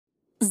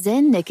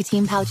Zyn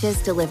nicotine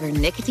pouches deliver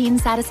nicotine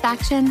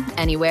satisfaction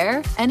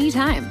anywhere,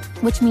 anytime,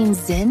 which means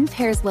Zyn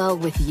pairs well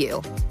with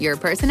you, your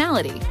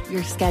personality,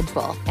 your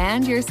schedule,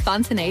 and your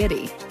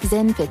spontaneity.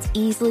 Zyn fits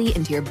easily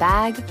into your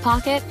bag,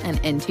 pocket, and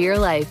into your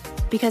life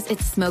because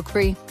it's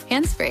smoke-free,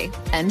 hands-free,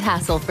 and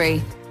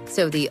hassle-free.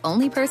 So the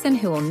only person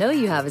who will know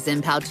you have a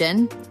Zyn pouch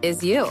in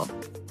is you.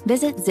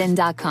 Visit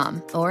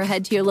Zyn.com or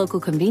head to your local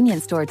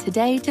convenience store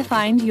today to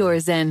find your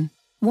Zyn.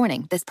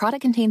 Warning, this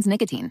product contains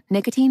nicotine.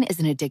 Nicotine is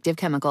an addictive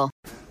chemical.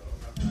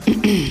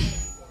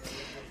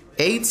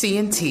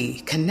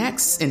 AT&T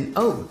connects an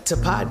ode to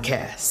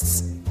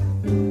podcasts.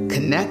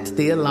 Connect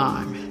the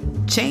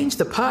alarm. Change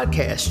the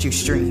podcast you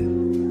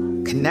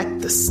stream.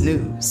 Connect the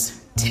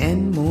snooze.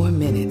 10 more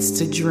minutes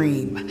to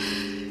dream.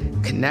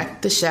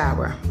 Connect the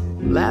shower.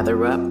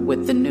 Lather up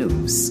with the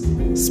news.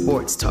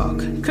 Sports talk,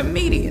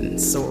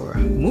 comedians, or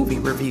movie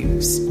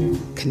reviews.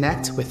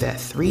 Connect with that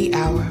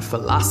 3-hour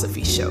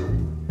philosophy show.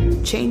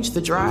 Change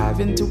the drive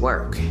into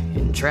work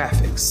in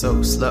traffic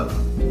so slow.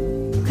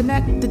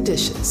 Connect the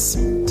dishes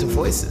to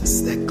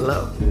voices that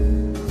glow.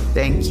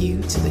 Thank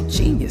you to the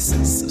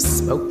geniuses of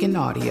spoken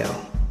audio.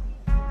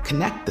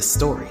 Connect the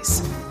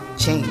stories.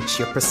 Change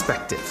your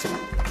perspective.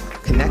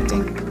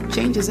 Connecting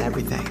changes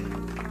everything.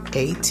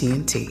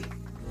 AT&T.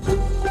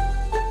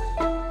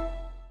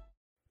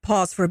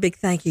 Pause for a big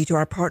thank you to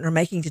our partner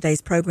making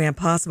today's program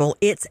possible.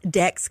 It's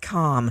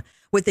Dexcom.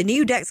 With the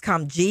new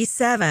Dexcom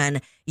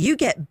G7, you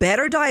get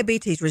better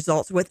diabetes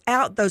results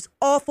without those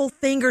awful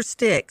finger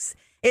sticks.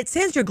 It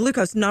sends your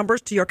glucose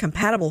numbers to your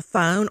compatible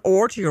phone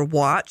or to your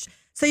watch,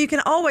 so you can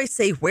always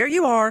see where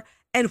you are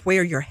and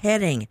where you're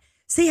heading.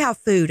 See how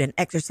food and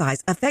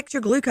exercise affect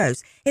your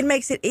glucose. It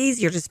makes it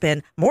easier to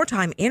spend more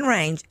time in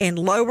range and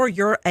lower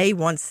your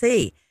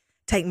A1C.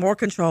 Take more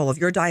control of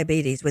your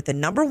diabetes with the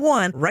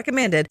 #1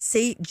 recommended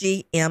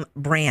CGM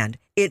brand.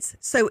 It's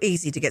so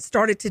easy to get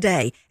started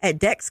today at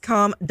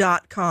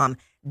Dexcom.com.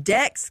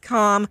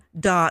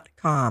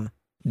 Dexcom.com.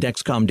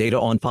 Dexcom data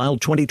on file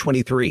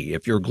 2023.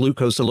 If your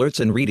glucose alerts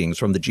and readings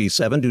from the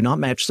G7 do not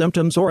match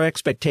symptoms or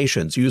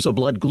expectations, use a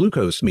blood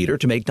glucose meter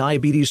to make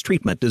diabetes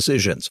treatment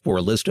decisions. For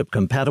a list of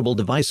compatible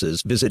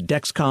devices, visit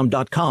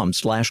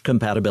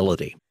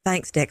Dexcom.com/compatibility.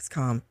 Thanks,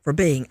 Dexcom, for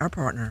being our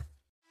partner.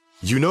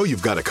 You know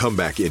you've got a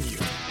comeback in you.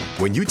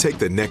 When you take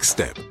the next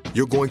step,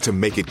 you're going to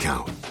make it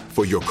count.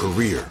 For your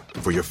career,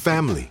 for your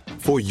family,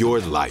 for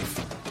your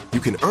life. You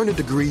can earn a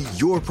degree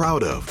you're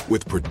proud of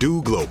with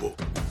Purdue Global.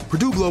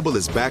 Purdue Global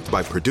is backed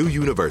by Purdue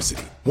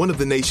University, one of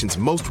the nation's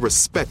most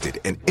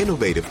respected and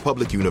innovative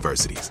public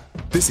universities.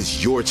 This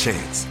is your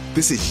chance.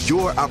 This is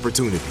your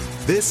opportunity.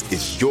 This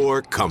is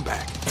your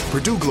comeback.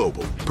 Purdue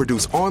Global,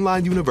 Purdue's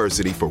online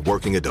university for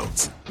working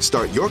adults.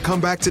 Start your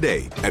comeback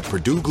today at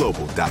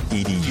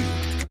purdueglobal.edu.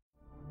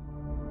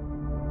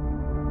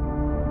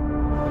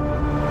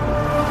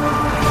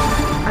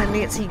 I'm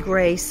Nancy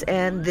Grace,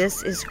 and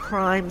this is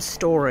Crime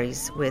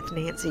Stories with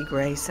Nancy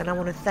Grace, and I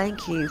want to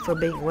thank you for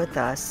being with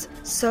us.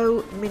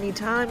 So many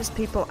times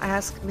people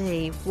ask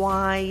me,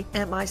 why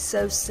am I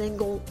so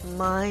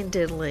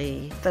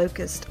single-mindedly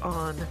focused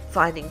on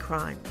fighting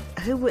crime?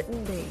 Who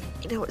wouldn't be?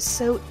 You know, it's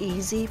so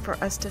easy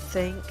for us to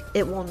think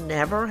it will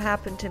never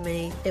happen to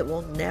me. It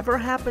will never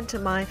happen to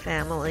my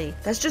family.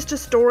 That's just a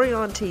story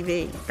on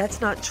TV.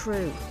 That's not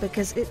true,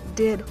 because it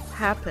did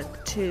happen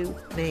to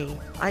me.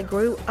 I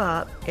grew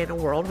up in a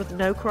world with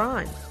no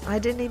crime. I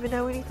didn't even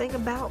know anything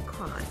about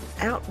crime.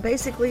 Out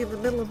basically in the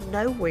middle of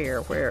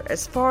nowhere, where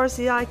as far as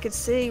the eye could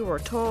see were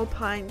tall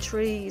pine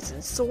trees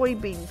and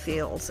soybean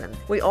fields, and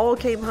we all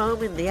came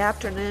home in the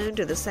afternoon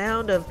to the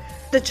sound of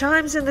the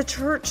chimes in the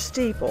church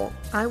steeple.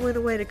 I went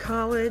away to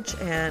college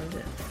and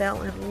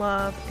fell in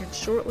love, and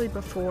shortly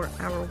before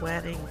our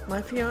wedding,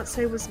 my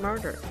fiancé was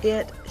murdered.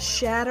 It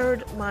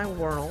shattered my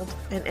world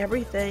and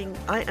everything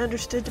I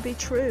understood to be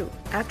true.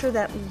 After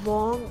that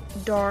long,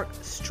 dark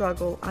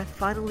struggle, I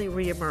finally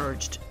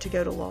reemerged to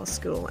go to law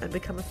school and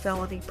become a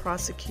felony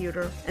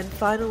prosecutor, and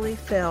finally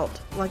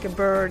felt like a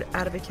bird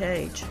out of a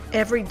cage.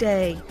 Every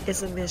day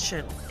is a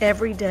mission.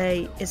 Every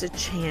day is a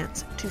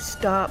chance to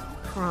stop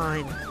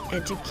crime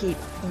and to keep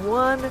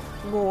one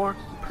more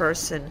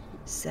person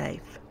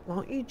safe.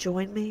 Won't you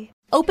join me?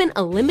 Open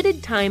a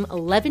limited-time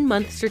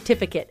 11-month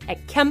certificate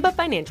at Kemba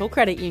Financial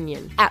Credit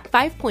Union. At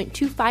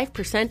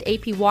 5.25%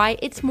 APY,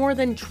 it's more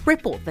than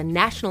triple the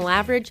national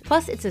average,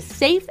 plus it's a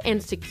safe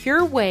and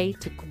secure way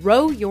to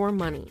grow your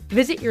money.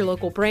 Visit your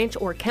local branch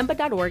or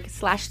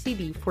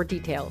kemba.org/cb for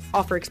details.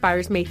 Offer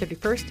expires May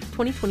 31st,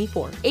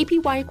 2024.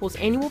 APY equals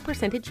annual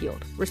percentage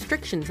yield.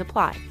 Restrictions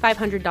apply.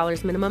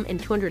 $500 minimum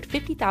and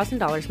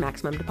 $250,000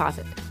 maximum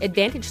deposit.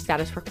 Advantage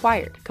status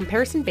required.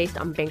 Comparison based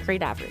on bank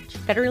rate average.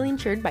 Federally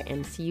insured by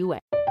NCUA.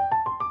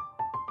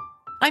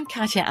 I'm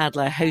Katya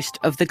Adler, host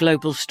of The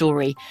Global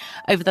Story.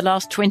 Over the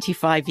last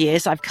 25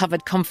 years, I've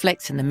covered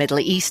conflicts in the Middle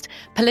East,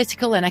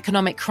 political and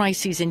economic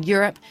crises in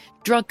Europe,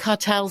 drug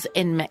cartels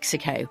in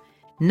Mexico.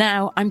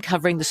 Now I'm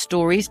covering the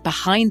stories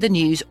behind the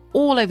news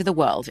all over the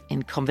world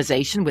in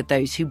conversation with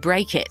those who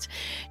break it.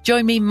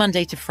 Join me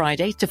Monday to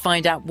Friday to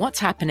find out what's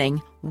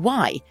happening,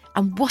 why,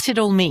 and what it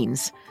all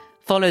means.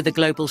 Follow The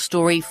Global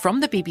Story from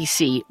the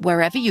BBC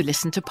wherever you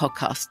listen to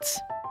podcasts.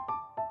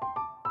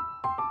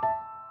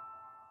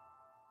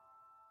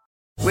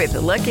 With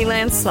the Lucky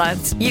Land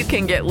Slots, you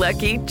can get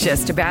lucky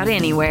just about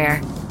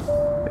anywhere.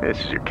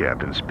 This is your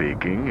captain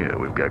speaking.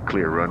 We've got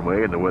clear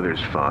runway and the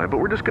weather's fine, but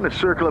we're just going to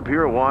circle up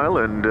here a while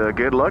and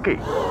get lucky.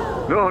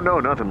 No,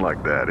 nothing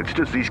like that. It's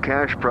just these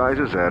cash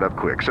prizes add up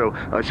quick. So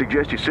I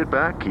suggest you sit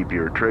back, keep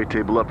your tray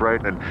table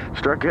upright, and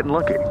start getting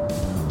lucky.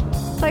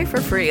 Play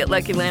for free at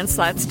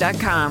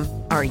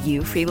LuckyLandSlots.com. Are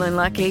you feeling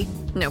lucky?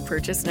 No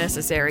purchase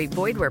necessary.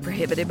 Void where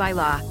prohibited by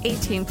law.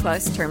 18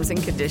 plus terms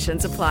and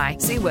conditions apply.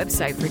 See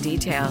website for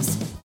details.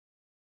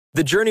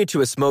 The journey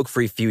to a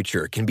smoke-free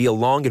future can be a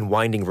long and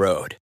winding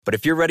road. But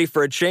if you're ready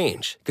for a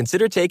change,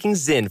 consider taking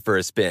Zyn for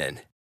a spin.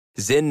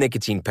 Zyn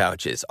nicotine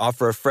pouches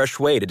offer a fresh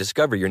way to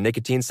discover your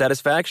nicotine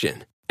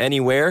satisfaction.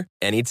 Anywhere,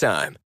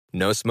 anytime.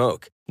 No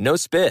smoke, no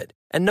spit,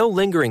 and no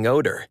lingering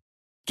odor.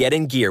 Get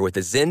in gear with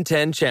the Zyn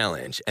 10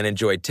 Challenge and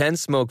enjoy 10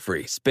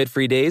 smoke-free,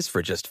 spit-free days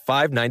for just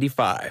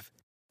 $5.95.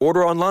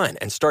 Order online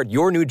and start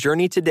your new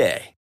journey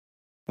today.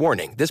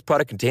 Warning, this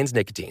product contains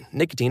nicotine.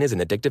 Nicotine is an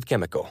addictive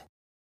chemical.